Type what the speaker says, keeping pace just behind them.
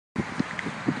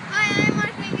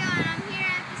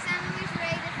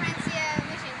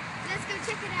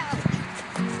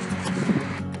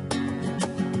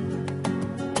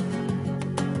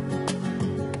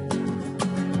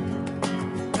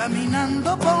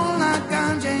Caminando por la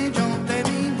calle yo te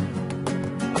vi.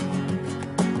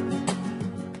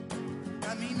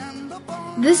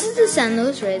 This is the San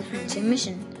Luis Rey Francia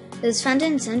mission. It was founded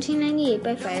in 1798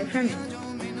 by Friar Fermin.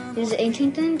 It is the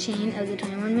 18th in the chain of the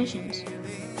 21 missions.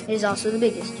 It is also the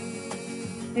biggest.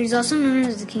 It is also known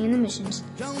as the King of the Missions,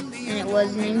 and it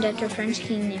was named after a French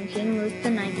king named King Louis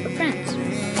IX of France.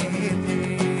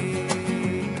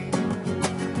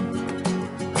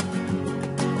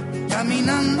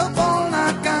 Caminando por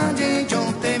la calle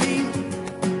yo te vi.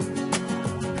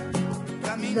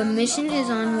 The mission is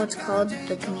on what's called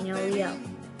the Camino Real,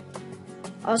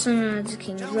 also known as the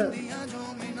King's Road.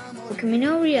 The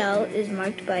Camino Real is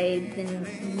marked by the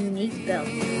unique bell.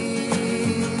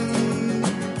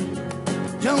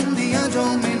 Ya un día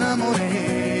yo me enamoré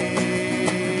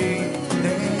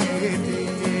de ti.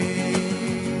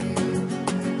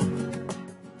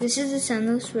 This is the San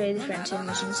Luis Rey Francia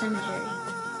Mission Cemetery.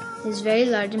 It is very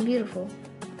large and beautiful.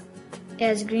 It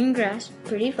has green grass,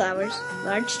 pretty flowers,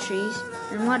 large trees,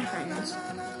 and water fountains.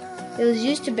 It was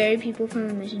used to bury people from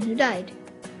the mission who died.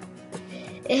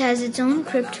 It has its own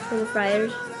crypt for the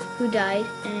friars who died,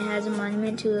 and it has a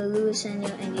monument to the Luiseno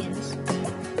Indians.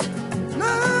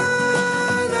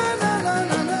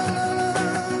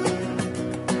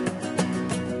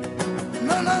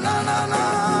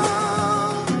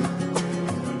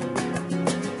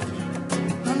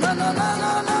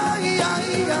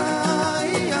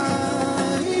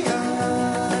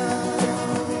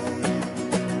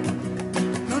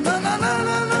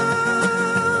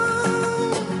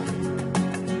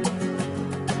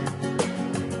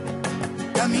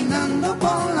 Caminando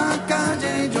por la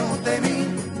calle yo te vi.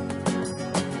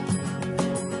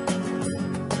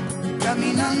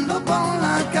 Caminando por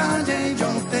la calle yo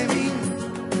te vi.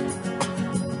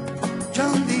 Ya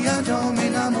un día yo me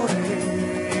enamoré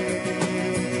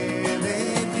de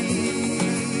ti.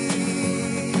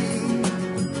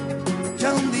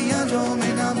 Ya un día yo me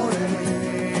enamoré.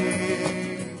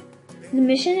 The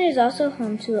mission is also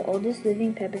home to the oldest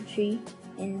living pepper tree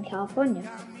in California.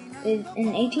 In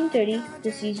 1830,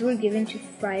 the seeds were given to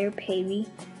Friar Pavey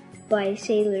by a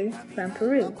sailor from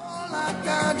Peru.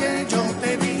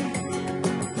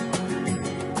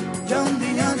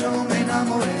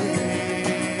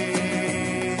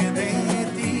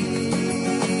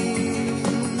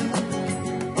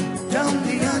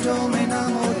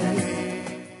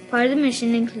 Part of the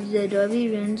mission includes the adobe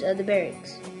ruins of the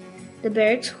barracks. The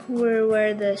barracks were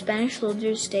where the Spanish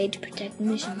soldiers stayed to protect the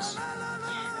missions.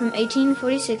 From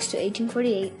 1846 to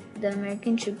 1848, the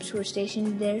American troops were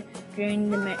stationed there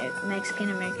during the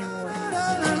Mexican-American War.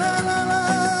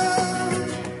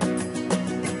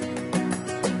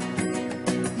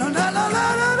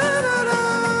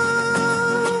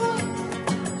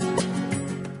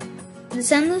 The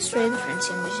San Luis Rey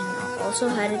Francia mission also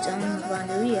had its own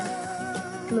lavanderia.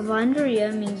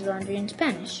 Lavanderia means laundry in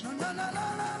Spanish.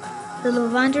 The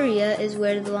lavanderia is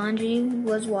where the laundry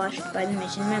was washed by the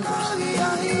mission members.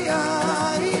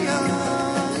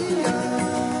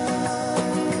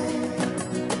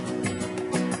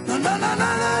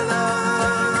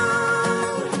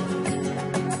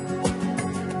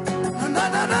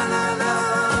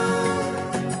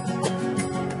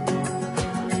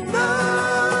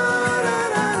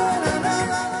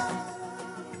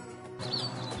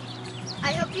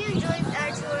 I hope you enjoyed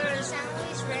our tour of San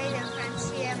Luis Rey de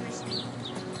Francia mission.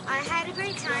 I had a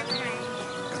great time and I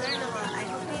learned a lot. I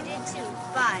hope you did too.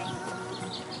 Bye.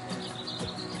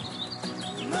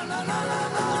 La la la la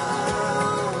la.